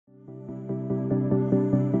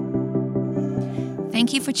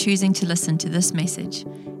Thank you for choosing to listen to this message.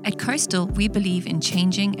 At Coastal, we believe in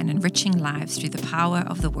changing and enriching lives through the power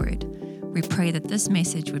of the Word. We pray that this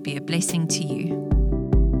message would be a blessing to you.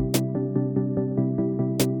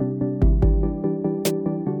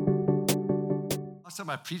 Last time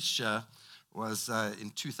I preached here was in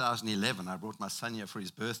 2011. I brought my son here for his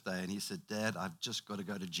birthday, and he said, "Dad, I've just got to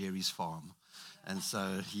go to Jerry's farm." And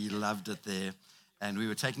so he loved it there. And we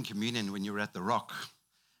were taking communion when you were at the Rock.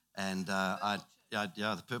 And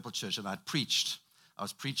the Purple Church, and I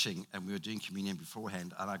was preaching, and we were doing communion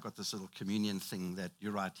beforehand, and I got this little communion thing that,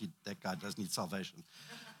 you're right, that guy does need salvation.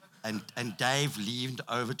 And Dave leaned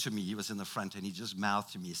over to me, he was in the front, and he just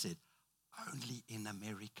mouthed to me, he said, "Only in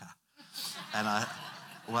America." And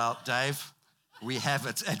well, Dave, we have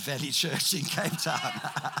it at Valley Church in Cape Town.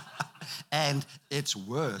 And it's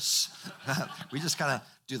worse. We just kind of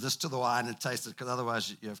do this to the wine and taste it, because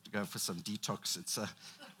otherwise you have to go for some detox.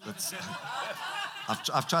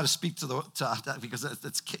 I've tried to speak because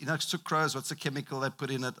it's sucrose. What's the chemical they put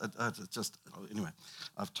in it? Anyway,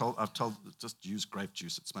 I've told just use grape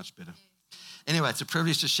juice. It's much better. Anyway, it's a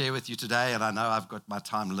privilege to share with you today, and I know I've got my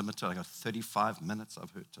time limited. I got 35 minutes.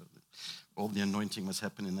 I've heard all the anointing must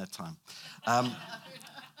happen in that time.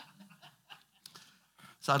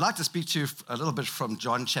 So I'd like to speak to you a little bit from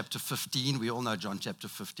John chapter 15. We all know John chapter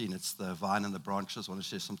 15. It's the vine and the branches. I want to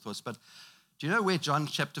share some thoughts. But do you know where John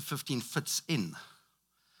chapter 15 fits in?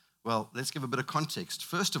 Well, let's give a bit of context.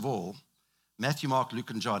 First of all, Matthew, Mark,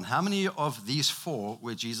 Luke, and John. How many of these four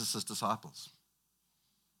were Jesus' disciples?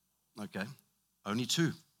 Okay, only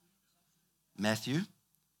two. Matthew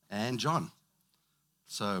and John.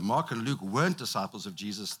 So Mark and Luke weren't disciples of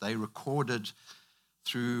Jesus. They recorded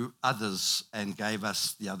through others and gave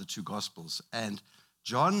us the other two Gospels. And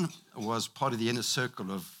John was part of the inner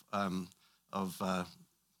circle of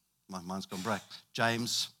my mind's gone blank.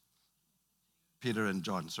 James, Peter, and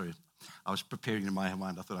John. Sorry, I was preparing in my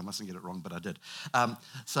mind. I thought I mustn't get it wrong, but I did.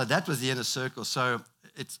 So that was the inner circle. So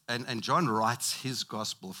and John writes his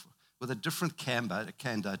Gospel with a different candor,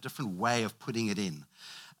 a different way of putting it in.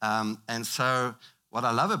 And so what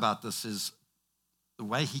I love about this is the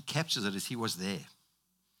way he captures it is he was there.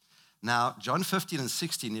 Now, John 15 and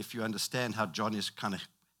 16, if you understand how John is kind of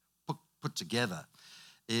put together,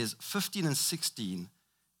 is 15 and 16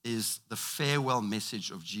 is the farewell message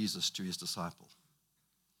of Jesus to his disciple.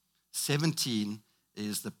 17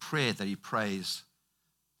 is the prayer that he prays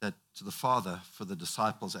that to the Father for the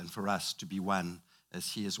disciples and for us to be one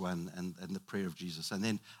as he is one, and the prayer of Jesus. And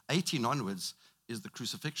then 18 onwards is the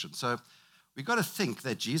crucifixion. So we've got to think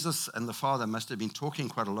that Jesus and the Father must have been talking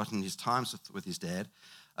quite a lot in his times with his dad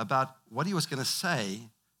about what he was going to say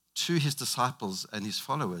to his disciples and his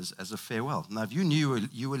followers as a farewell. Now, if you knew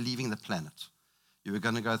you were leaving the planet, you were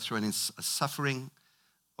going to go through a suffering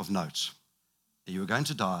of note, you were going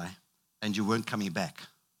to die, and you weren't coming back,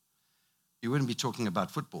 you wouldn't be talking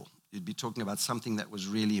about football. You'd be talking about something that was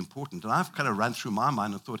really important. And I've kind of run through my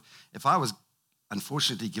mind and thought, if I was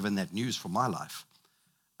unfortunately given that news for my life,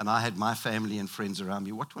 and I had my family and friends around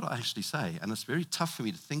me, what would I actually say? And it's very tough for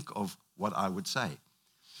me to think of what I would say.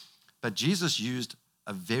 But Jesus used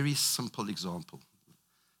a very simple example.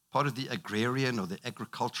 Part of the agrarian or the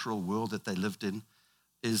agricultural world that they lived in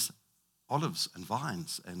is olives and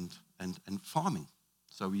vines and farming.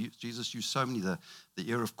 So Jesus used so many, the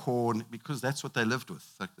ear of corn, because that's what they lived with.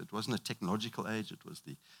 Like, it wasn't a technological age, it was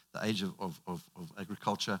the age of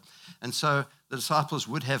agriculture. And so the disciples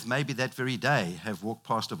would have maybe that very day have walked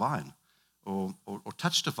past a vine or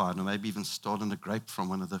touched a vine, or maybe even stolen a grape from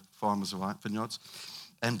one of the farmers' vineyards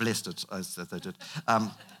and blessed it, as they did.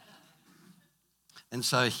 And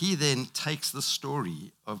so he then takes the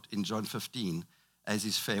story in John 15 as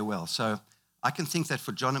his farewell. So I can think that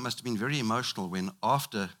for John it must have been very emotional when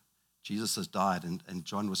after Jesus has died and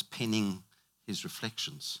John was penning his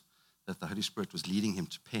reflections that the Holy Spirit was leading him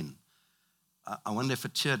to pen. I wonder if a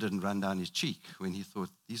tear didn't run down his cheek when he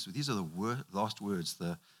thought, these are the last words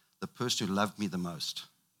the person who loved me the most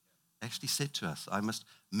actually said to us. I must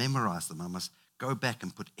memorize them. I must go back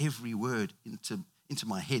and put every word into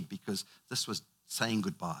my head, because this was saying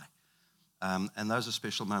goodbye. And those are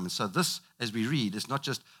special moments. So this, as we read, is not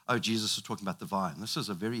just, Jesus was talking about the vine. This is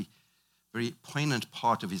a very, very poignant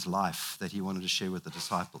part of his life that he wanted to share with the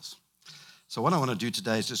disciples. So what I want to do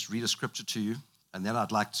today is just read a scripture to you, and then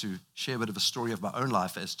I'd like to share a bit of a story of my own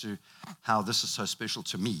life as to how this is so special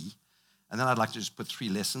to me. And then I'd like to just put 3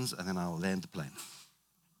 lessons, and then I'll land the plane.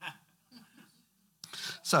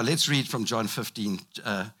 So let's read from John 15,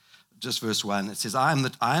 just verse 1. It says, I am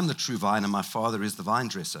the true vine, and my Father is the vine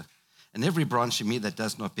dresser. And every branch in me that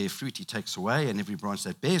does not bear fruit, he takes away, and every branch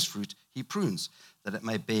that bears fruit, he prunes, that it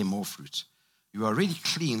may bear more fruit. You are already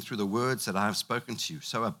clean through the words that I have spoken to you.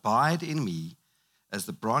 So abide in me, as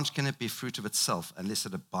the branch cannot bear fruit of itself unless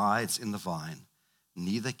it abides in the vine.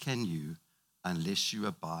 Neither can you unless you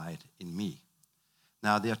abide in me.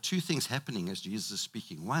 Now, there are two things happening as Jesus is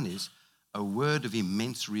speaking. One is a word of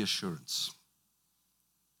immense reassurance.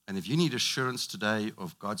 And if you need assurance today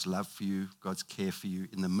of God's love for you, God's care for you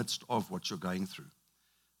in the midst of what you're going through,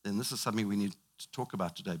 then this is something we need to talk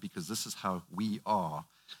about today, because this is how we are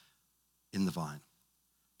in the vine.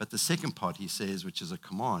 But the second part he says, which is a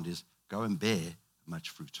command, is go and bear much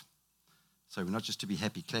fruit. So we're not just to be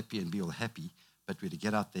happy, clappy, and be all happy, but we're to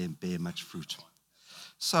get out there and bear much fruit.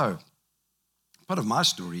 So part of my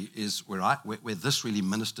story is where this really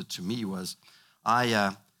ministered to me was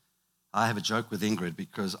I have a joke with Ingrid,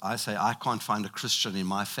 because I say I can't find a Christian in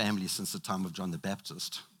my family since the time of John the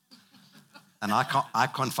Baptist. And I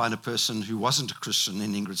can't find a person who wasn't a Christian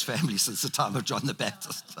in Ingrid's family since the time of John the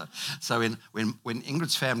Baptist. So when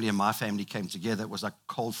Ingrid's family and my family came together, it was like a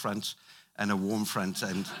cold front and a warm front.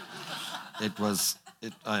 And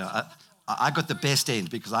I got the best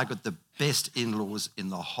end, because I got the best in-laws in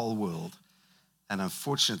the whole world. And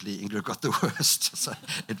unfortunately, Ingrid got the worst. So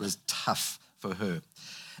it was tough for her.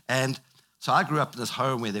 And so I grew up in this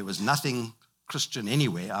home where there was nothing Christian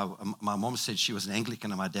anywhere. My mom said she was an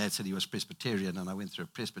Anglican, and my dad said he was Presbyterian, and I went through a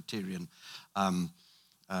Presbyterian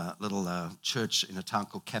little church in a town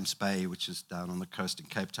called Camps Bay, which is down on the coast in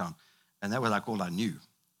Cape Town, and that was like all I knew.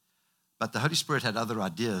 But the Holy Spirit had other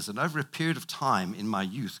ideas, and over a period of time in my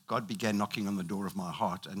youth, God began knocking on the door of my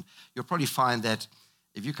heart. And you'll probably find that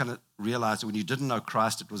if you kind of realize that when you didn't know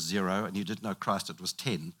Christ, it was 0, and you didn't know Christ, it was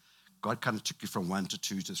 10, God kind of took you from 1 to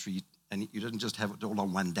 2 to 3, and you didn't just have it all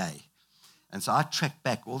on one day. And so I tracked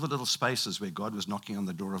back all the little spaces where God was knocking on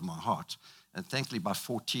the door of my heart. And thankfully, by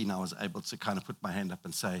 14, I was able to kind of put my hand up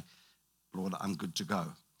and say, Lord, I'm good to go.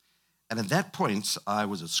 And at that point, I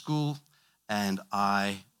was at school, and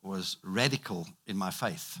I was radical in my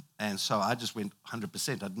faith. And so I just went 100%.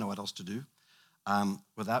 I didn't know what else to do.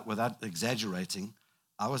 Without exaggerating,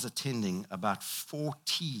 I was attending about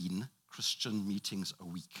 14 Christian meetings a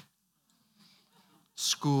week.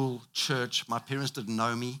 School, church. My parents didn't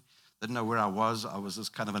know me. Didn't know where I was. I was this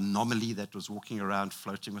kind of anomaly that was walking around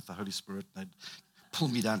floating with the Holy Spirit. They'd pull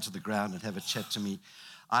me down to the ground and have a chat to me.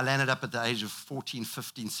 I landed up at the age of 14,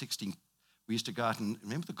 15, 16. We used to go out and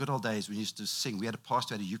remember the good old days we used to sing. We had a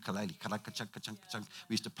pastor who had a ukulele.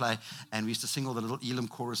 We used to play, and we used to sing all the little Elam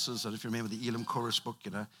choruses. I don't know if you remember the Elam chorus book,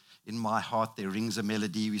 In my heart there rings a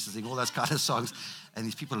melody. We used to sing all those kind of songs. And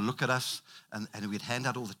these people would look at us, and we'd hand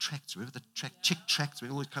out all the tracts. Remember the chick tracts? We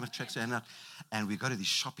had all those kind of tracts we hand out. And we'd go to these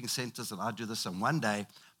shopping centers, and I'd do this. And one day,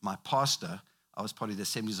 my pastor, I was part of the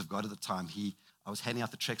Assemblies of God at the time, I was handing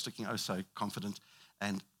out the tracts looking oh so confident.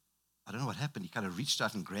 And I don't know what happened. He kind of reached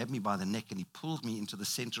out and grabbed me by the neck, and he pulled me into the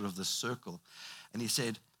center of this circle. And he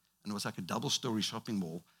said, and it was like a double-story shopping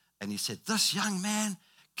mall, and he said, this young man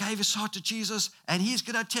gave his heart to Jesus, and he's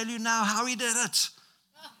going to tell you now how he did it.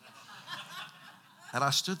 And I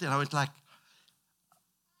stood there, and I went like,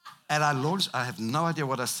 and I launched, I have no idea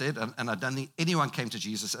what I said, and I don't think anyone came to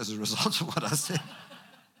Jesus as a result of what I said.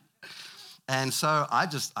 And so I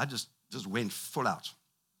just went full out.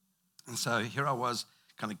 And so here I was,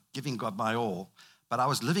 kind of giving God my all, but I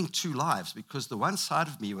was living two lives, because the one side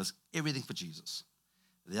of me was everything for Jesus.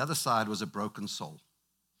 The other side was a broken soul.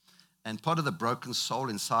 And part of the broken soul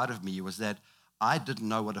inside of me was that I didn't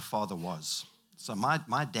know what a father was. So my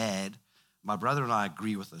dad, my brother and I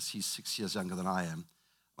agree with this. He's 6 years younger than I am.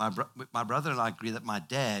 My brother and I agree that my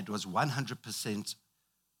dad was 100%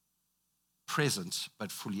 present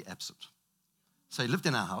but fully absent. So he lived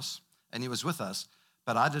in our house, and he was with us,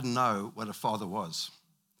 but I didn't know what a father was.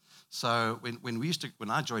 So when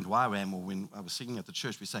I joined YWAM, or when I was singing at the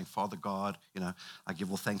church, we sang, Father God, I give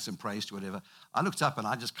all thanks and praise to whatever. I looked up and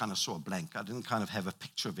I just kind of saw a blank. I didn't kind of have a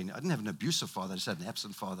picture of any. I didn't have an abusive father. I just had an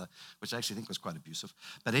absent father, which I actually think was quite abusive.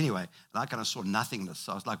 But anyway, and I kind of saw nothingness.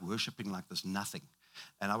 So I was like worshiping like this nothing.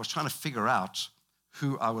 And I was trying to figure out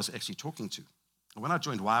who I was actually talking to. And when I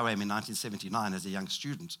joined YWAM in 1979 as a young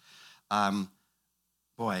student, the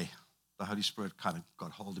Holy Spirit kind of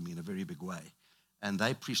got hold of me in a very big way. And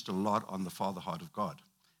they preached a lot on the Father heart of God.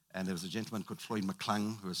 And there was a gentleman called Floyd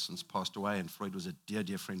McClung, who has since passed away, and Floyd was a dear,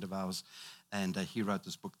 dear friend of ours. And he wrote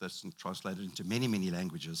this book that's translated into many, many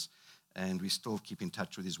languages. And we still keep in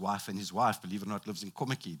touch with his wife. And his wife, believe it or not, lives in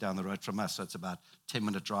Kommetjie, down the road from us. So it's about a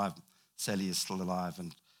 10-minute drive. Sally is still alive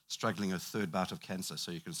and struggling a third bout of cancer,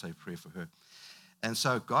 so you can say a prayer for her. And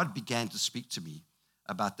so God began to speak to me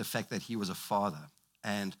about the fact that he was a father.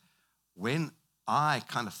 And when I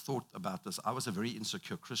kind of thought about this, I was a very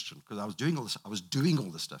insecure Christian, because I was doing all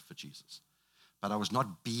this stuff for Jesus. but I was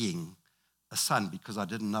not being a son because I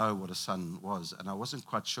didn't know what a son was. And I wasn't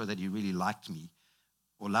quite sure that he really liked me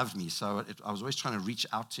or loved me. So I was always trying to reach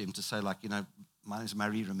out to him to say, like, my name's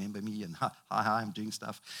Murray, remember me? And hi, I'm doing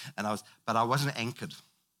stuff. But I wasn't anchored.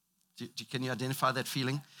 Can you identify that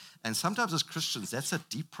feeling? And sometimes as Christians, that's a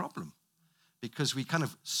deep problem because we kind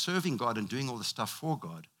of serving God and doing all the stuff for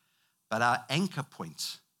God. But our anchor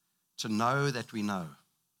point to know that we know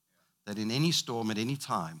that in any storm at any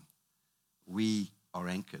time, we are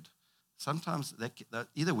anchored. Sometimes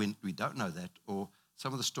either when we don't know that or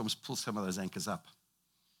some of the storms pull some of those anchors up.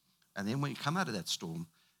 And then when you come out of that storm,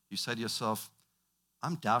 you say to yourself,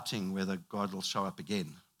 I'm doubting whether God will show up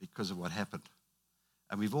again because of what happened.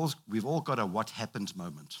 And we've all got a what happened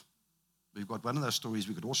moment. We've got one of those stories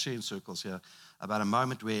we could all share in circles here about a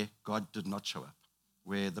moment where God did not show up,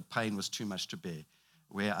 where the pain was too much to bear,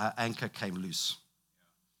 where our anchor came loose.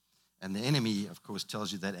 And the enemy, of course,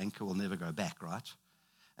 tells you that anchor will never go back, right?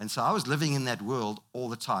 And so I was living in that world all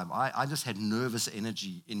the time. I just had nervous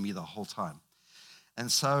energy in me the whole time.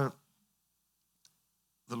 And so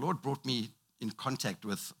the Lord brought me in contact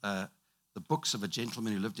with the books of a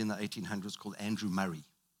gentleman who lived in the 1800s called Andrew Murray.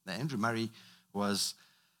 Now, Andrew Murray was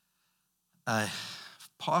a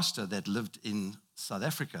pastor that lived in South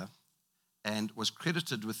Africa and was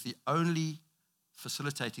credited with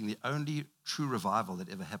facilitating the only true revival that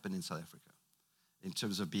ever happened in South Africa in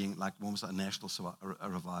terms of being like almost a national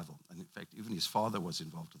revival. And in fact, even his father was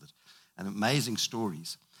involved with it. And amazing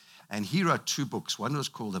stories. And he wrote 2 books. One was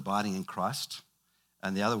called Abiding in Christ,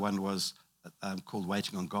 and the other one was called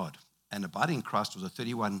Waiting on God. And Abiding in Christ was a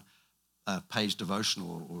 31-page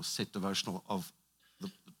devotional or set devotional of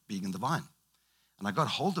being in the vine. And I got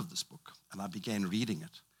hold of this book, and I began reading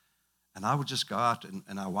it. And I would just go out,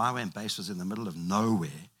 and our YWAM base was in the middle of nowhere,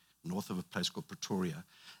 north of a place called Pretoria.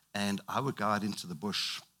 And I would go out into the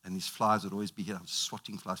bush, and these flies would always be here. I was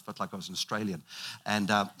swatting flies, felt like I was an Australian.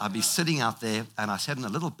 And I'd be sitting out there, and I sat on a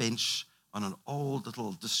little bench on an old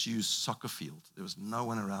little disused soccer field. There was no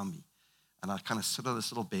one around me. And I'd kind of sit on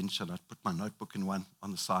this little bench, and I'd put my notebook in one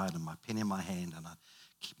on the side and my pen in my hand, and I'd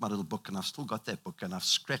keep my little book, and I've still got that book, and I've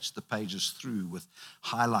scratched the pages through with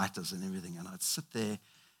highlighters and everything. And I'd sit there,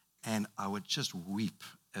 and I would just weep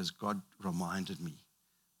as God reminded me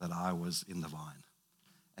that I was in the vine.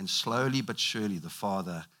 And slowly but surely, the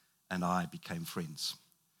Father and I became friends.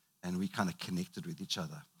 And we kind of connected with each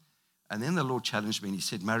other. And then the Lord challenged me, and he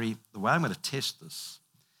said, Murray, the way I'm going to test this,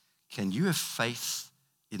 can you have faith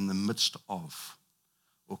in the midst of,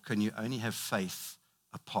 or can you only have faith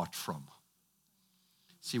apart from?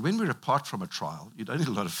 See, when we're apart from a trial, you don't need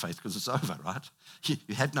a lot of faith because it's over, right?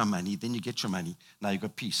 You had no money, then you get your money, now you've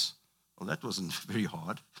got peace. Well, that wasn't very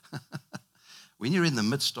hard. When you're in the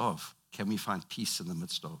midst of, can we find peace in the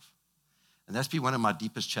midst of? And that's been one of my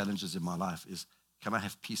deepest challenges in my life is, can I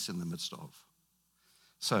have peace in the midst of?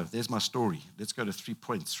 So there's my story. Let's go to 3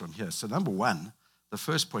 points from here. So number 1, the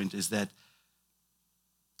first point is that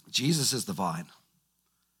Jesus is the vine,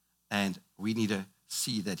 and we need to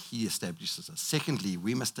see that he establishes us. Secondly,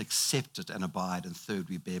 we must accept it and abide. And third,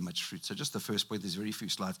 we bear much fruit. So just the first point, there's very few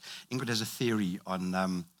slides. Ingrid has a theory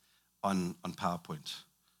on PowerPoint.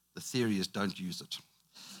 The theory is don't use it.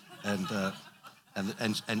 And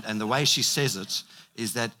the way she says it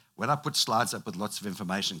is that when I put slides up with lots of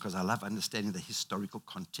information, because I love understanding the historical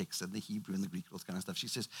context and the Hebrew and the Greek, all that kind of stuff, she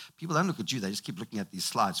says, people don't look at you, they just keep looking at these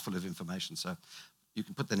slides full of information. So you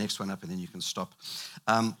can put the next one up and then you can stop.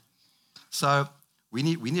 So we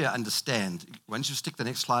need to understand. Why don't you stick the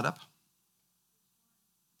next slide up?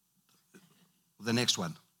 The next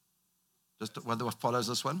one. Just what follows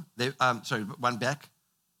this one. There, sorry, one back.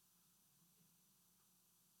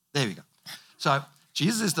 There we go. So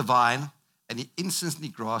Jesus is the vine, and he instantly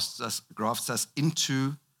grafts us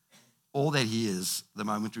into all that he is the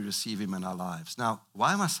moment we receive him in our lives. Now,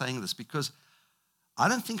 why am I saying this? Because I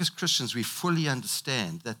don't think as Christians we fully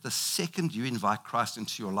understand that the second you invite Christ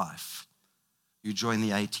into your life, you join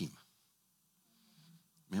the A-team.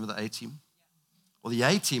 Remember the A-team? Well, the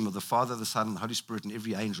A-team of the Father, the Son, and the Holy Spirit, and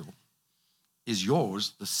every angel is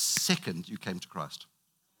yours the second you came to Christ.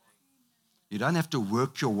 You don't have to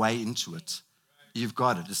work your way into it. You've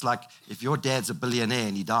got it. It's like if your dad's a billionaire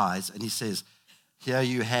and he dies and he says, here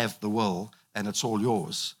you have the will and it's all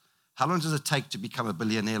yours. How long does it take to become a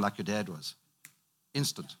billionaire like your dad was?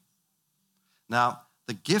 Instant. Now,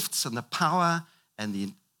 the gifts and the power and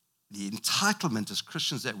the entitlement as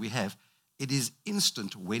Christians that we have, it is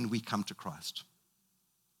instant when we come to Christ.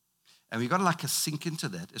 And we've got to like sink into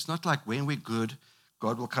that. It's not like when we're good,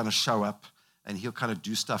 God will kind of show up and he'll kind of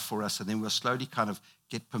do stuff for us, and then we'll slowly kind of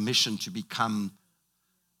get permission to become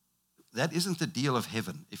that isn't the deal of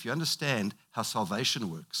heaven. If you understand how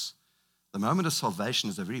salvation works, the moment of salvation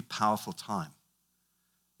is a very powerful time.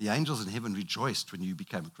 The angels in heaven rejoiced when you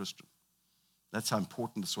became a Christian. That's how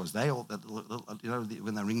important this was. They all,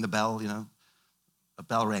 when they ring the bell, a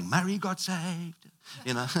bell rang, Mary got saved.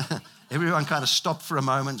 Everyone kind of stopped for a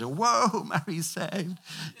moment and, whoa, Mary's saved.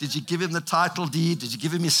 Did you give him the title deed? Did you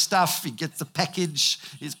give him his stuff? He gets the package.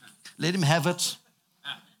 Let him have it.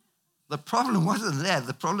 The problem wasn't that.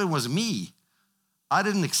 The problem was me. I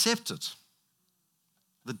didn't accept it.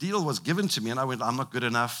 The deal was given to me, and I went, I'm not good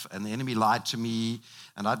enough, and the enemy lied to me,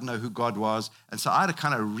 and I didn't know who God was. And so I had to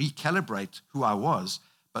kind of recalibrate who I was,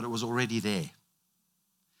 but it was already there.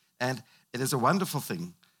 And it is a wonderful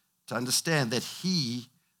thing to understand that He,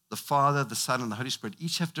 the Father, the Son, and the Holy Spirit,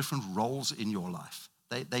 each have different roles in your life.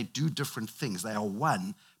 They do different things. They are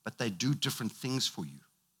one, but they do different things for you.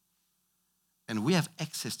 And we have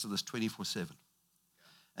access to this 24/7.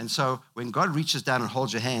 And so when God reaches down and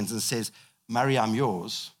holds your hands and says, Mary, I'm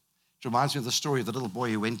yours, it reminds me of the story of the little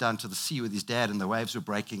boy who went down to the sea with his dad and the waves were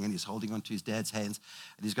breaking and he's holding onto his dad's hands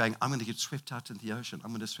and he's going, I'm going to get swept out into the ocean.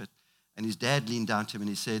 I'm going to sweat. And his dad leaned down to him and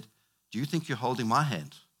he said, do you think you're holding my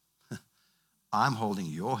hand? I'm holding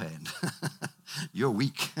your hand. You're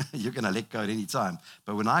weak. You're going to let go at any time.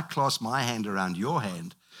 But when I clasp my hand around your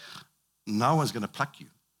hand, no one's going to pluck you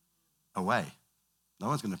away. No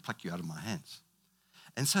one's going to pluck you out of my hands.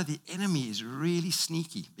 And so the enemy is really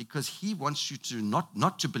sneaky because he wants you to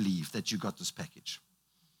not to believe that you got this package.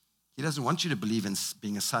 He doesn't want you to believe in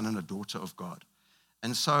being a son and a daughter of God.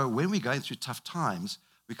 And so when we're going through tough times,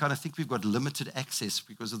 we kind of think we've got limited access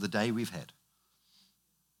because of the day we've had.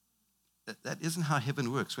 That isn't how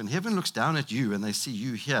heaven works. When heaven looks down at you and they see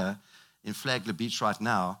you here in Flagler Beach right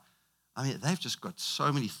now, I mean, they've just got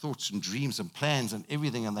so many thoughts and dreams and plans and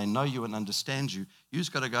everything, and they know you and understand you. You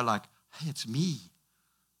just got to go like, hey, it's me.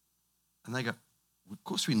 And they go, of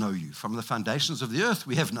course we know you. From the foundations of the earth,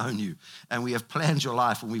 we have known you. And we have planned your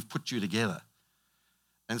life and we've put you together.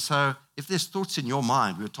 And so if there's thoughts in your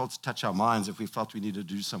mind, we were told to touch our minds if we felt we needed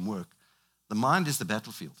to do some work. The mind is the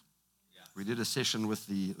battlefield. Yeah. We did a session with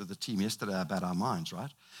the team yesterday about our minds,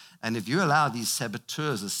 right? And if you allow these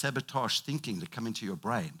saboteurs, this sabotage thinking to come into your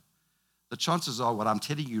brain, the chances are what I'm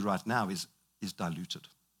telling you right now is diluted.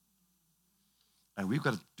 And we've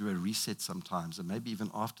got to do a reset sometimes. And maybe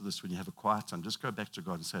even after this, when you have a quiet time, just go back to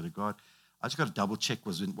God and say to God, I just got to double check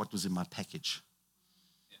what was in my package.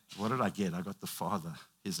 Yeah. What did I get? I got the Father,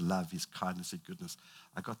 His love, His kindness and goodness.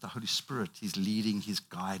 I got the Holy Spirit, His leading, His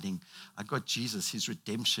guiding. I got Jesus, His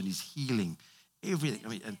redemption, His healing, everything. I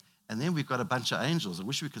mean, and then we've got a bunch of angels. I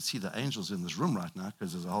wish we could see the angels in this room right now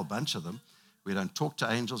because there's a whole bunch of them. We don't talk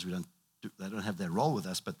to angels. They don't have their role with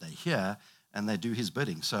us, but they're here and they do His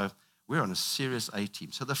bidding. So we're on a serious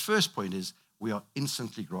A-team. So the first point is we are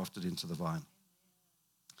instantly grafted into the vine.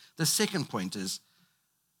 The second point is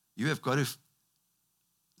you have got to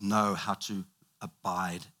know how to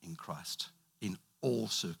abide in Christ in all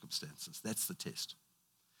circumstances. That's the test.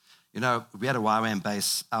 We had a YWAM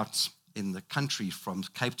base out in the country from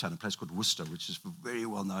Cape Town, a place called Worcester, which is very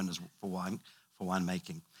well known for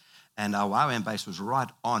winemaking. And our YWAM base was right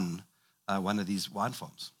on one of these wine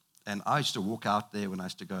farms. And I used to walk out there when I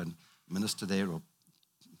used to go and minister there or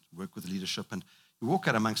work with leadership, and you walk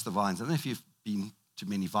out amongst the vines. I don't know if you've been to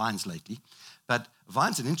many vines lately, but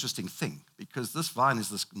vine's an interesting thing because this vine is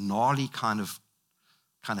this gnarly kind of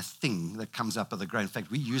thing that comes up of the ground. In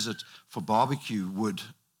fact, we use it for barbecue wood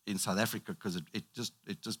in South Africa because it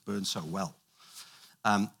just burns so well.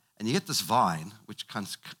 And you get this vine which kind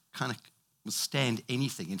of withstand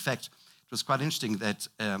anything. In fact, it was quite interesting that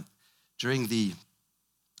during the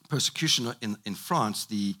persecution in France,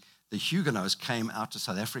 the Huguenots came out to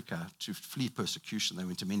South Africa to flee persecution. They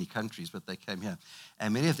went to many countries, but they came here.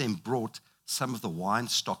 And many of them brought some of the wine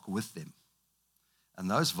stock with them. And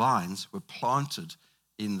those vines were planted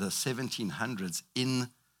in the 1700s in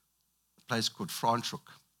a place called Franschhoek.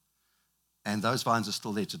 And those vines are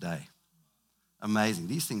still there today. Amazing.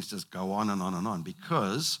 These things just go on and on and on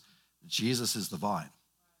because Jesus is the vine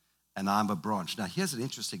and I'm a branch. Now, here's an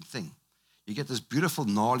interesting thing. You get this beautiful,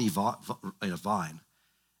 gnarly vine.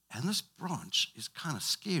 And this branch is kind of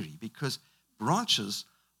scary because branches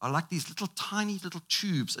are like these tiny little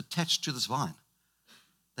tubes attached to this vine.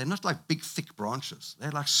 They're not like big, thick branches.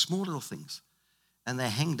 They're like small little things. And they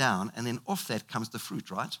hang down, and then off that comes the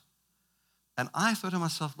fruit, right? And I thought to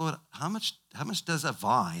myself, Lord, how much does a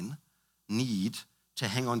vine need to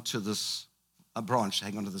hang on to a branch to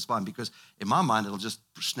hang onto this vine? Because in my mind, it'll just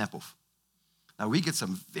snap off. Now, we get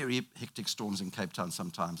some very hectic storms in Cape Town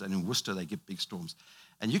sometimes, and in Worcester, they get big storms.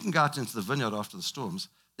 And you can go out into the vineyard after the storms,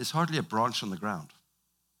 there's hardly a branch on the ground.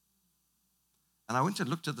 And I went and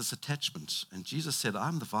looked at this attachment, and Jesus said,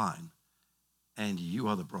 I'm the vine, and you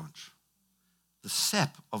are the branch. The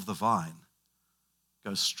sap of the vine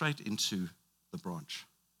goes straight into the branch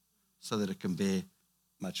so that it can bear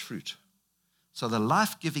much fruit. So the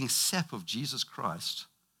life-giving sap of Jesus Christ,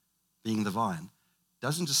 being the vine,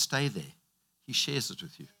 doesn't just stay there. He shares it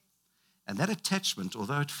with you. And that attachment,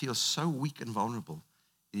 although it feels so weak and vulnerable,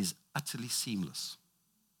 it is utterly seamless.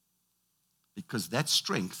 Because that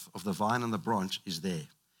strength of the vine and the branch is there.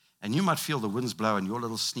 And you might feel the winds blow and your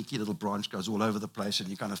little sneaky little branch goes all over the place and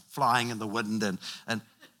you're kind of flying in the wind.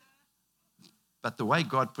 But the way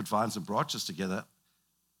God put vines and branches together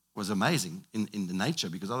was amazing in the nature,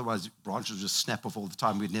 because otherwise branches would just snap off all the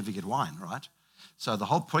time. We'd never get wine, right? So the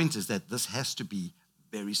whole point is that this has to be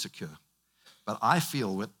very secure. But I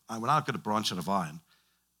feel when I've got a branch and a vine,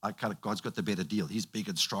 God's got the better deal. He's big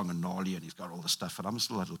and strong and gnarly and he's got all the stuff. And I'm just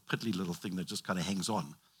a little piddly little thing that just kind of hangs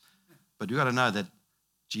on. But you got to know that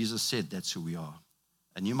Jesus said that's who we are.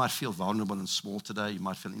 And you might feel vulnerable and small today. You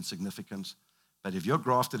might feel insignificant. But if you're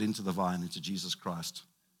grafted into the vine, into Jesus Christ,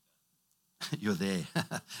 you're there.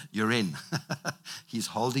 You're in. He's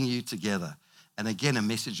holding you together. And again, a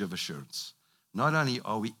message of assurance. Not only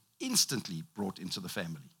are we instantly brought into the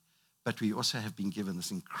family, but we also have been given this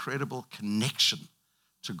incredible connection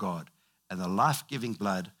to God. And the life-giving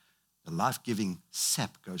blood, the life-giving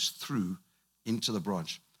sap goes through into the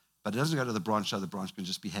branch. But it doesn't go to the branch so the branch can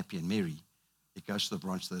just be happy and merry. It goes to the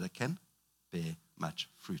branch so that it can bear much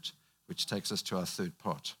fruit, which takes us to our third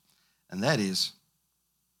part. And that is,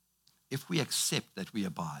 if we accept that we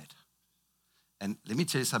abide. And let me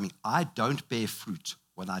tell you something, I don't bear fruit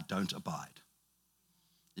when I don't abide.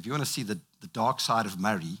 If you want to see the dark side of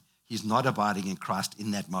Murray, he's not abiding in Christ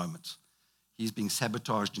in that moment. He's being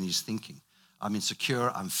sabotaged in his thinking. I'm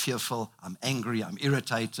insecure, I'm fearful, I'm angry, I'm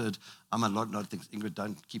irritated. I'm a lot of things. Ingrid,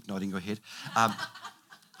 don't keep nodding your head.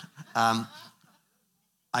 I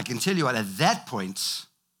can tell you what, at that point,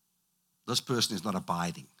 this person is not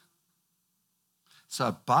abiding. So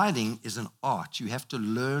abiding is an art. You have to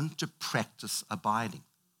learn to practice abiding.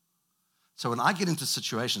 So when I get into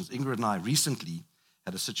situations, Ingrid and I recently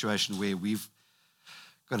had a situation where we've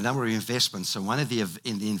got a number of investments. So one of the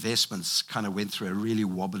investments kind of went through a really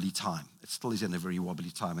wobbly time. It still is in a very wobbly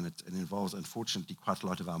time, and it involves, unfortunately, quite a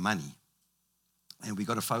lot of our money. And we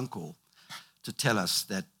got a phone call to tell us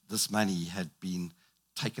that this money had been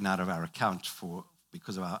taken out of our account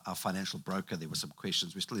because of our financial broker. There were some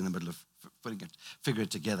questions. We're still in the middle of figuring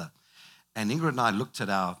it together. And Ingrid and I looked at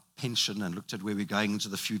our pension and looked at where we're going into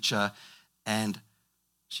the future. And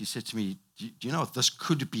she said to me, do you know what this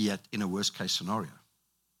could be in a worst case scenario?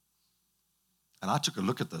 And I took a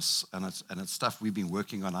look at this, and it's stuff we've been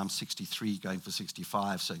working on. I'm 63, going for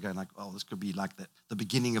 65, so going like, oh, this could be like the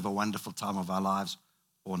beginning of a wonderful time of our lives,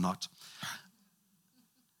 or not.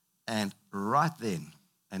 And right then,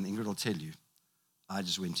 and Ingrid will tell you, I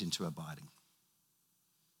just went into abiding.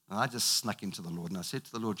 And I just snuck into the Lord, and I said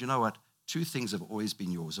to the Lord, you know what? 2 things have always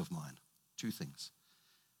been yours of mine. 2 things.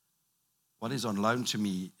 What is on loan to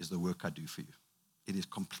me is the work I do for you. It is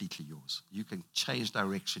completely yours. You can change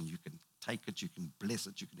direction, you can take it, you can bless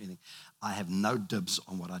it, you can do anything. I have no dibs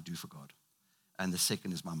on what I do for God. And the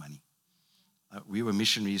second is my money. We were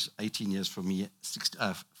missionaries, 18 years for me,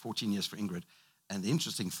 14 years for Ingrid. And the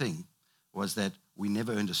interesting thing was that we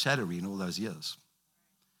never earned a salary in all those years.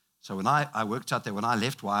 So when I worked out that when I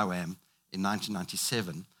left YWAM in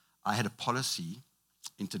 1997, I had a policy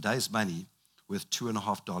in today's money worth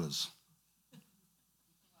 $2.50.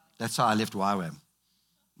 That's how I left YWAM,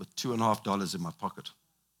 with $2.50 in my pocket.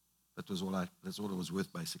 That's all it was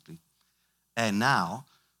worth, basically. And now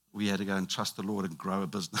we had to go and trust the Lord and grow a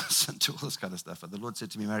business and do all this kind of stuff. And the Lord said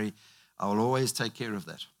to me, Mary, I will always take care of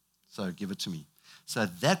that. So give it to me. So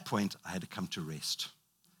at that point, I had to come to rest.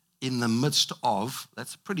 In the midst of,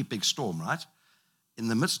 that's a pretty big storm, right? In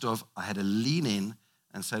the midst of, I had to lean in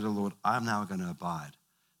and say to the Lord, I'm now going to abide.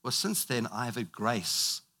 Well, since then, I have had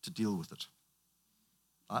grace to deal with it.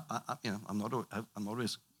 I'm not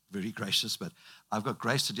always very gracious, but I've got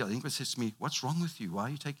grace to deal. Ingrid says to me, what's wrong with you? Why are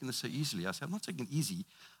you taking this so easily? I said, I'm not taking it easy.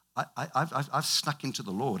 I've snuck into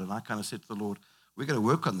the Lord, and I kind of said to the Lord, we're going to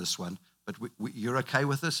work on this one, but you're okay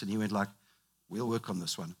with this? And he went like, we'll work on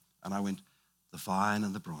this one. And I went, the vine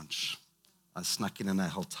and the branch. I snuck in and I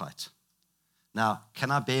held tight. Now,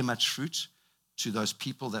 can I bear much fruit to those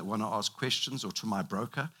people that want to ask questions, or to my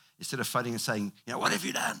broker? Instead of phoning and saying, what have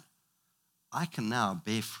you done? I can now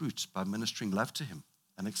bear fruit by ministering love to him,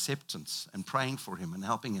 and acceptance, and praying for him, and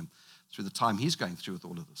helping him through the time he's going through with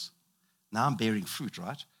all of this. Now I'm bearing fruit,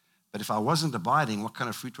 right? But if I wasn't abiding, what kind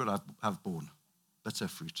of fruit would I have borne? Bitter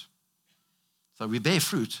fruit. So we bear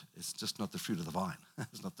fruit. It's just not the fruit of the vine.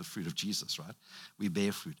 It's not the fruit of Jesus, right? We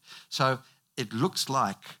bear fruit. So it looks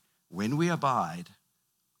like when we abide,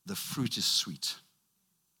 the fruit is sweet.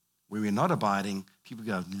 When we're not abiding, people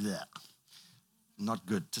go, bleh, not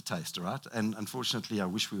good to taste, all right? And unfortunately, I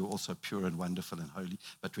wish we were also pure and wonderful and holy,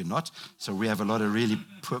 but we're not. So we have a lot of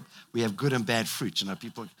we have good and bad fruit. You know,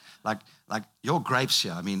 people, like your grapes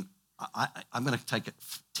here, I mean, I'm going to take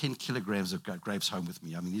 10 kilograms of grapes home with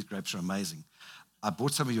me. I mean, these grapes are amazing. I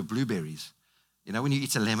bought some of your blueberries. You know, when you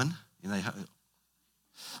eat a lemon, you know,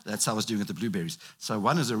 that's how I was doing with the blueberries. So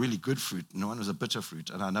one is a really good fruit, and one is a bitter fruit,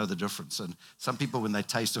 and I know the difference. And some people, when they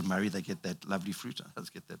taste of Mary, they get that lovely fruit. Others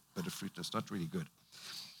get that bitter fruit. It's not really good.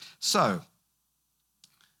 So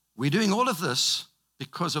we're doing all of this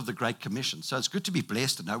because of the Great Commission. So it's good to be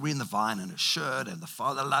blessed and know we're in the vine and assured, and the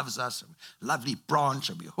Father loves us, and we're a lovely branch,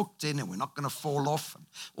 and we're hooked in, and we're not going to fall off, and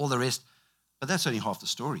all the rest. But that's only half the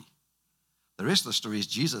story. The rest of the story is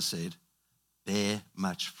Jesus said, bear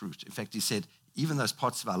much fruit. In fact, he said, even those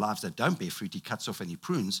parts of our lives that don't bear fruit, he cuts off and he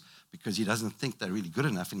prunes because he doesn't think they're really good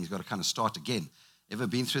enough, and he's got to kind of start again. Ever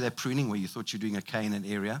been through that pruning where you thought you're doing okay in an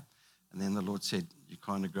area, and then the Lord said, you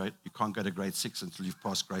can't go to grade 6 until you've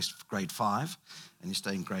passed grade 5, and you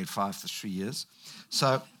stay in grade 5 for 3 years.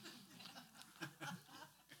 So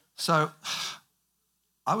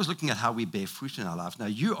I was looking at how we bear fruit in our life. Now,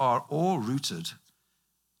 you are all rooted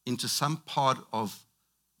into some part of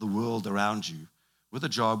the world around you, with a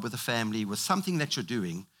job, with a family, with something that you're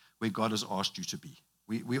doing where God has asked you to be.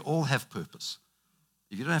 We all have purpose.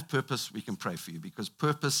 If you don't have purpose, we can pray for you, because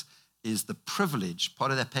purpose is the privilege, part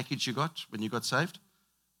of that package you got when you got saved.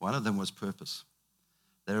 One of them was purpose.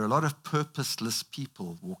 There are a lot of purposeless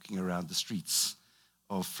people walking around the streets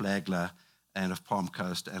of Flagler and of Palm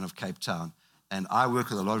Coast and of Cape Town. And I work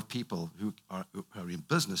with a lot of people who are in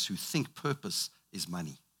business who think purpose is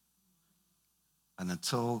money. And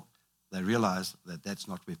until they realize that that's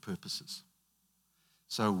not where purpose is.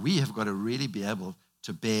 So we have got to really be able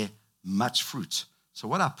to bear much fruit. So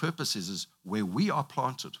what our purpose is where we are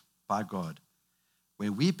planted by God,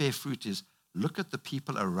 where we bear fruit is look at the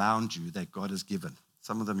people around you that God has given.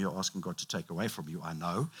 Some of them you're asking God to take away from you, I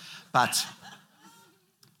know, but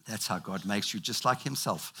that's how God makes you, just like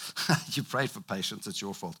himself. You prayed for patience, it's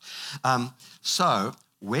your fault. So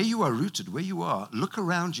where you are rooted, where you are, look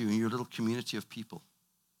around you in your little community of people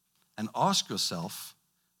and ask yourself,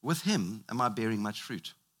 with him, am I bearing much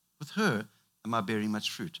fruit? With her, am I bearing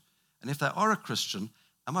much fruit? And if they are a Christian,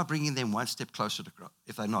 am I bringing them one step closer to Christ?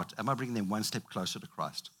 If they're not, am I bringing them one step closer to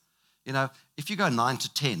Christ? You know, if you go 9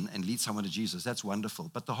 to 10 and lead someone to Jesus, that's wonderful.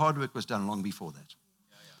 But the hard work was done long before that.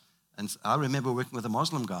 And I remember working with a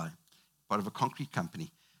Muslim guy, part of a concrete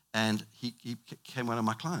company, and he became one of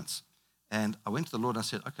my clients. And I went to the Lord and I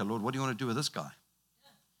said, okay, Lord, what do you want to do with this guy?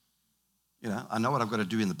 You know, I know what I've got to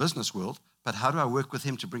do in the business world, but how do I work with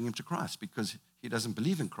him to bring him to Christ? Because he doesn't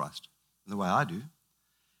believe in Christ in the way I do.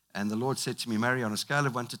 And the Lord said to me, Mary, on a scale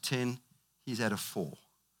of 1 to 10, he's at a 4.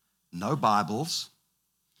 No Bibles,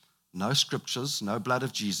 no scriptures, no blood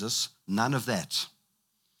of Jesus, none of that.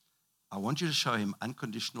 I want you to show him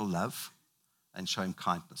unconditional love and show him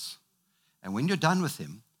kindness. And when you're done with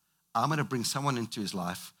him, I'm going to bring someone into his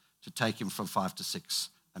life to take him from 5 to 6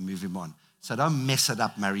 and move him on. So don't mess it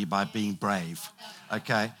up, Mary, by being brave,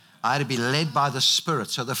 okay? I had to be led by the Spirit.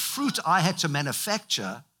 So the fruit I had to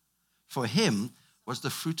manufacture for him was the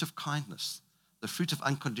fruit of kindness, the fruit of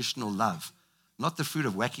unconditional love, not the fruit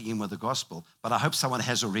of whacking him with the gospel, but I hope someone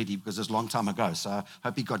has already, because it was a long time ago. So I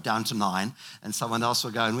hope he got down to 9 and someone else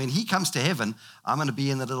will go. And when he comes to heaven, I'm going to be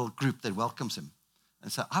in the little group that welcomes him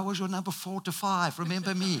and say, I was your number 4 to 5,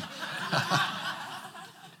 remember me?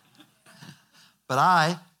 But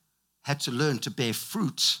I had to learn to bear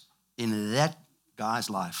fruit in that guy's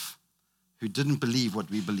life who didn't believe what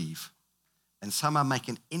we believe, and somehow make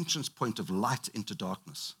an entrance point of light into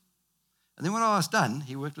darkness. And then when I was done,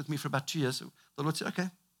 he worked with me for about 2 years. The Lord said, okay,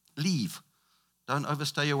 leave. Don't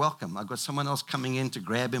overstay your welcome. I've got someone else coming in to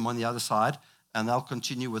grab him on the other side, and they'll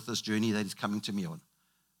continue with this journey that he's coming to me on.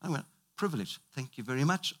 I went, privilege. Thank you very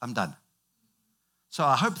much. I'm done. So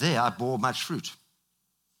I hope there I bore much fruit.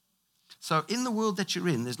 So in the world that you're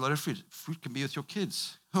in, there's a lot of fruit. Fruit can be with your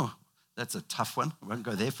kids. Oh, that's a tough one. I won't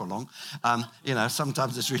go there for long. You know,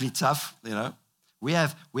 sometimes it's really tough, you know. We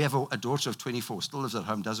have a daughter of 24, still lives at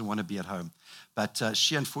home, doesn't want to be at home. But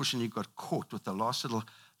she unfortunately got caught with the last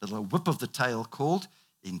little whip of the tail called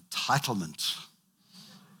entitlement.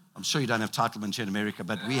 I'm sure you don't have entitlement here in America,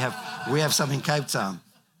 but we have some in Cape Town.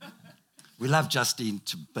 We love Justine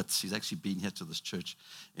to bits. She's actually been here to this church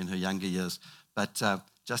in her younger years. But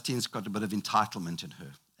Justine's got a bit of entitlement in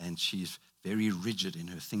her, and she's very rigid in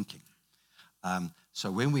her thinking.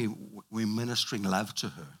 So when we're ministering love to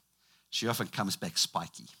her, she often comes back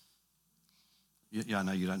spiky. Yeah, I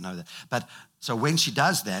know you don't know that. But so when she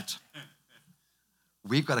does that,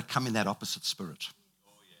 we've got to come in that opposite spirit.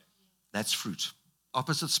 That's fruit.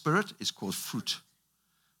 Opposite spirit is called fruit.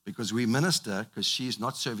 Because we minister, because she's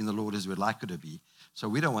not serving the Lord as we'd like her to be. So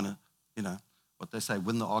we don't want to, what they say,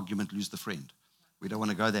 win the argument, lose the friend. We don't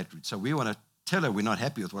want to go that route. So we want to tell her we're not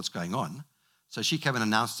happy with what's going on. So she came and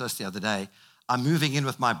announced to us the other day, I'm moving in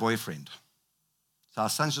with my boyfriend. So our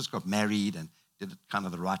son just got married and did it kind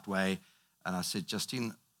of the right way. And I said,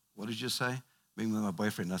 Justine, what did you say? Moving with my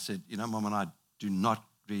boyfriend. I said, Mom and I do not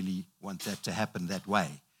really want that to happen that way.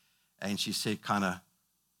 And she said kind of,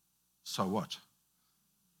 so what?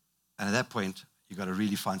 And at that point, you got to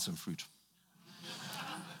really find some fruit.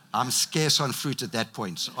 I'm scarce on fruit at that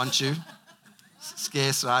point, aren't you?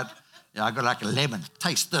 Scarce, right? Yeah, I got like a lemon.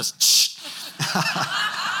 Taste this.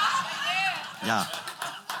 Yeah.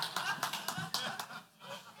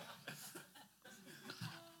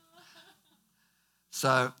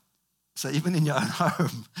 So even in your own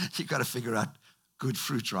home, you got to figure out good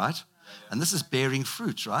fruit, right? And this is bearing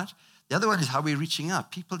fruit, right? The other one is how we're reaching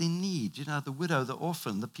out. People in need, the widow, the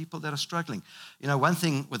orphan, the people that are struggling. One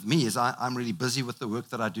thing with me is I'm really busy with the work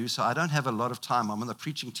that I do, so I don't have a lot of time. I'm on the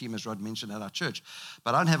preaching team, as Rod mentioned, at our church,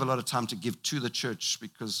 but I don't have a lot of time to give to the church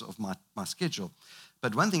because of my schedule.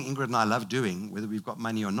 But one thing Ingrid and I love doing, whether we've got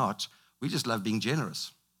money or not, we just love being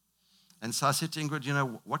generous. And so I said to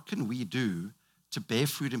Ingrid, what can we do to bear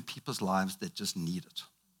fruit in people's lives that just need it?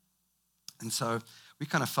 And so we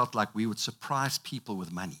kind of felt like we would surprise people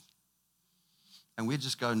with money. And we'd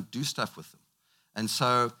just go and do stuff with them. And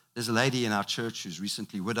so there's a lady in our church who's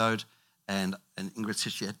recently widowed, and Ingrid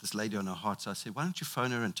said she had this lady on her heart. So I said, why don't you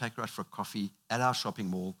phone her and take her out for a coffee at our shopping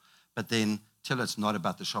mall, but then tell her it's not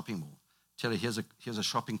about the shopping mall. Tell her here's a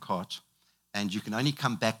shopping cart, and you can only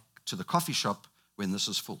come back to the coffee shop when this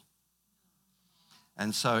is full.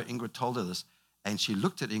 And so Ingrid told her this, and she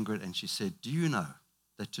looked at Ingrid and she said, do you know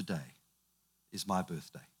that today is my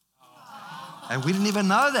birthday? And we didn't even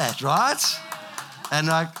know that, right? And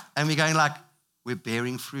we're going like, we're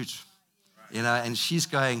bearing fruit, and she's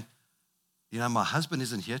going, my husband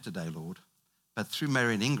isn't here today, Lord, but through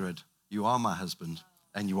Mary and Ingrid, you are my husband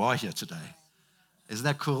and you are here today. Isn't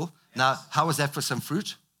that cool? Now, how was that for some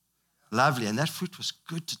fruit? Lovely. And that fruit was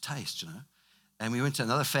good to taste, And we went to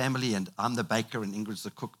another family, and I'm the baker and Ingrid's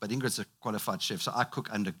the cook, but Ingrid's a qualified chef, so I cook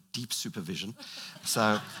under deep supervision.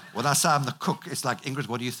 So when I say I'm the cook, it's like, Ingrid,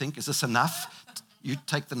 what do you think? Is this enough? You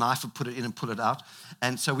take the knife and put it in and pull it out.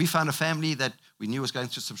 And so we found a family that we knew was going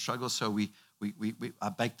through some struggle, so I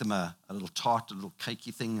baked them a little tart, a little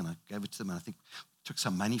cakey thing, and I gave it to them, and I think took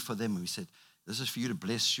some money for them, and we said, this is for you to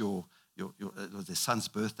bless it was their son's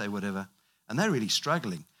birthday, whatever. And they're really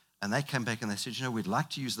struggling. And they came back and they said, we'd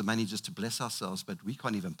like to use the money just to bless ourselves, but we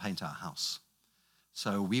can't even paint our house.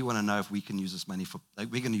 So we want to know if we can use this money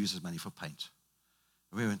we're going to use this money for paint.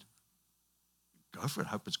 And we went, go for it.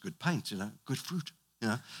 Hope it's good paint, good fruit,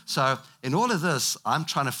 So in all of this, I'm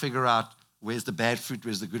trying to figure out where's the bad fruit,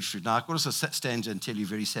 where's the good fruit. Now, I could also stand and tell you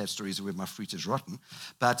very sad stories of where my fruit is rotten.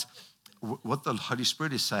 But what the Holy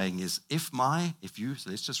Spirit is saying is,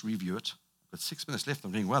 so let's just review it. I've got 6 minutes left.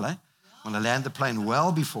 I'm doing well, eh? I'm going to land the plane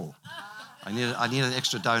well before. I need an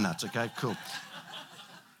extra donut, okay? Cool.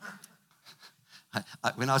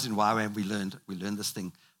 When I was in YWAM, we learned this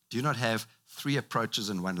thing. Do not have 3 approaches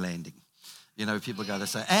and 1 landing. People go, they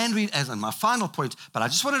say, as on my final point, but I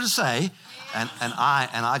just wanted to say, and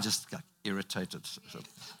I just got irritated.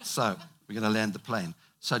 So we're going to land the plane.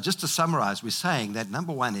 So just to summarize, we're saying that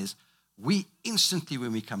number 1 is, we instantly,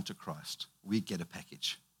 when we come to Christ, we get a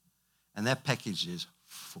package. And that package is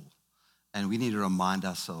full. And we need to remind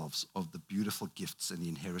ourselves of the beautiful gifts and the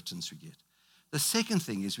inheritance we get. The second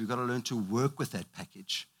thing is we've got to learn to work with that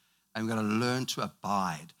package. And we've got to learn to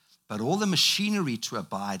abide. But all the machinery to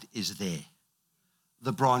abide is there.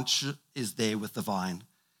 The branch is there with the vine.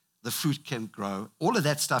 The fruit can grow. All of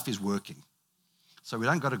that stuff is working. So we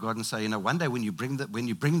don't go to God and say, one day when you bring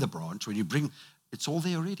the branch, it's all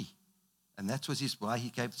there already. And that's why he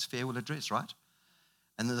gave this farewell address, right?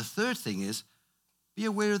 And then the third thing is, be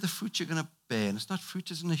aware of the fruit you're going to bear. And fruit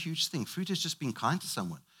isn't a huge thing. Fruit is just being kind to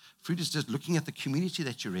someone. Fruit is just looking at the community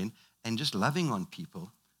that you're in and just loving on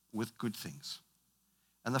people with good things.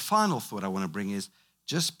 And the final thought I want to bring is,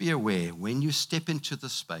 just be aware when you step into the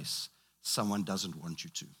space, someone doesn't want you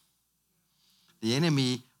to. The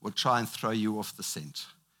enemy will try and throw you off the scent.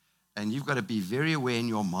 And you've got to be very aware in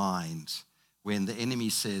your mind when the enemy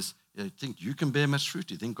says, you think you can bear much fruit?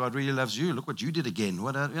 You think God really loves you? Look what you did again.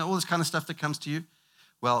 All this kind of stuff that comes to you.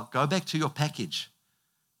 Well, go back to your package.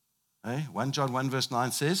 1 John 1 verse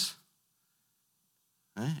 9 says,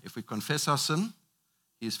 if we confess our sin,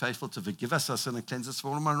 he is faithful to forgive us our sin and cleanse us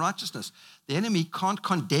from all unrighteousness. The enemy can't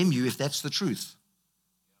condemn you if that's the truth.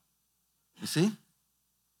 You see?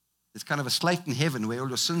 There's kind of a slate in heaven where all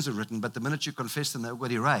your sins are written, but the minute you confess them, they've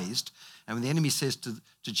got erased. And when the enemy says to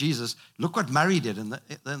Jesus, look what Mary did, and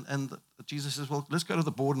Jesus says, well, let's go to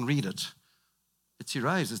the board and read it. It's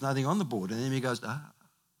erased. There's nothing on the board. And the enemy goes,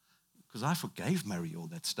 because I forgave Mary all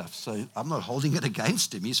that stuff, so I'm not holding it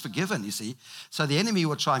against him. He's forgiven, you see. So the enemy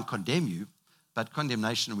will try and condemn you, but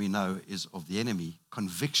condemnation, we know, is of the enemy.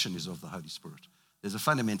 Conviction is of the Holy Spirit. There's a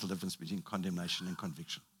fundamental difference between condemnation and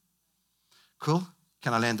conviction. Cool?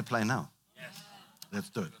 Can I land the plane now? Yes. Let's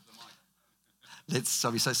do it.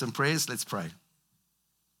 Shall we say some prayers? Let's pray.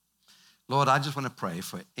 Lord, I just want to pray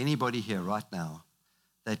for anybody here right now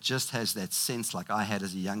that just has that sense like I had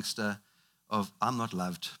as a youngster of I'm not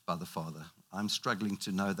loved by the Father. I'm struggling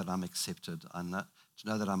to know that I'm accepted. To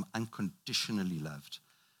know that I'm unconditionally loved.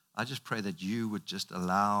 I just pray that you would just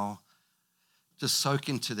soak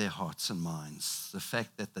into their hearts and minds the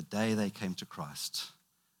fact that the day they came to Christ,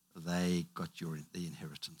 they got the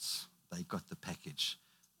inheritance. They got the package.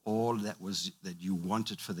 All that you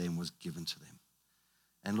wanted for them was given to them.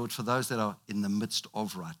 And Lord, for those that are in the midst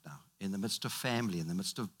of right now, in the midst of family, in the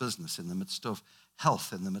midst of business, in the midst of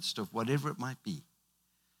health, in the midst of whatever it might be,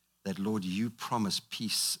 that Lord, you promise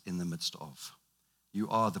peace in the midst of. You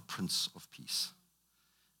are the Prince of Peace.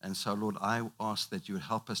 And so, Lord, I ask that you would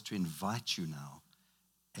help us to invite you now.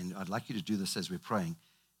 And I'd like you to do this as we're praying.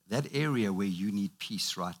 That area where you need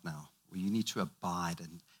peace right now, where you need to abide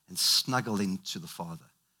and snuggle into the Father,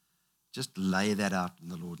 just lay that out in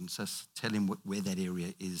the Lord and just tell him where that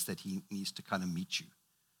area is that he needs to kind of meet you.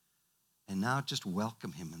 And now just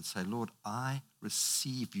welcome him and say, Lord, I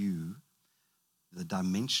receive you, the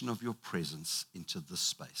dimension of your presence, into this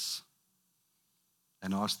space.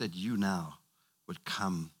 And ask that you now would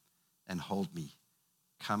come and hold me.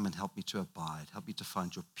 Come and help me to abide. Help me to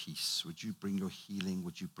find your peace. Would you bring your healing?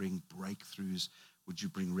 Would you bring breakthroughs? Would you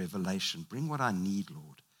bring revelation? Bring what I need,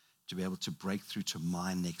 Lord, to be able to break through to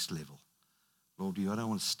my next level. Lord, we don't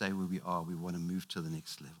want to stay where we are. We want to move to the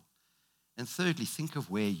next level. And thirdly, think of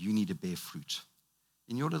where you need to bear fruit.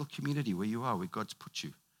 In your little community where you are, where God's put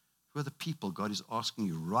you. Who are the people God is asking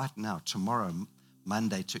you right now, tomorrow,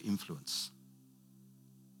 Monday, to influence?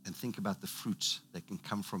 And think about the fruit that can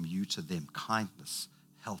come from you to them. Kindness,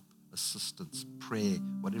 help, assistance, prayer,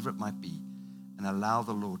 whatever it might be. And allow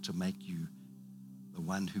the Lord to make you the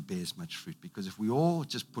one who bears much fruit. Because if we all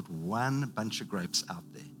just put one bunch of grapes out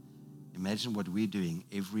there, imagine what we're doing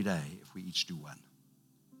every day if we each do one.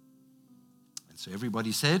 And so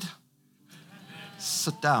everybody said,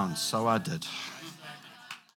 sit down. So I did.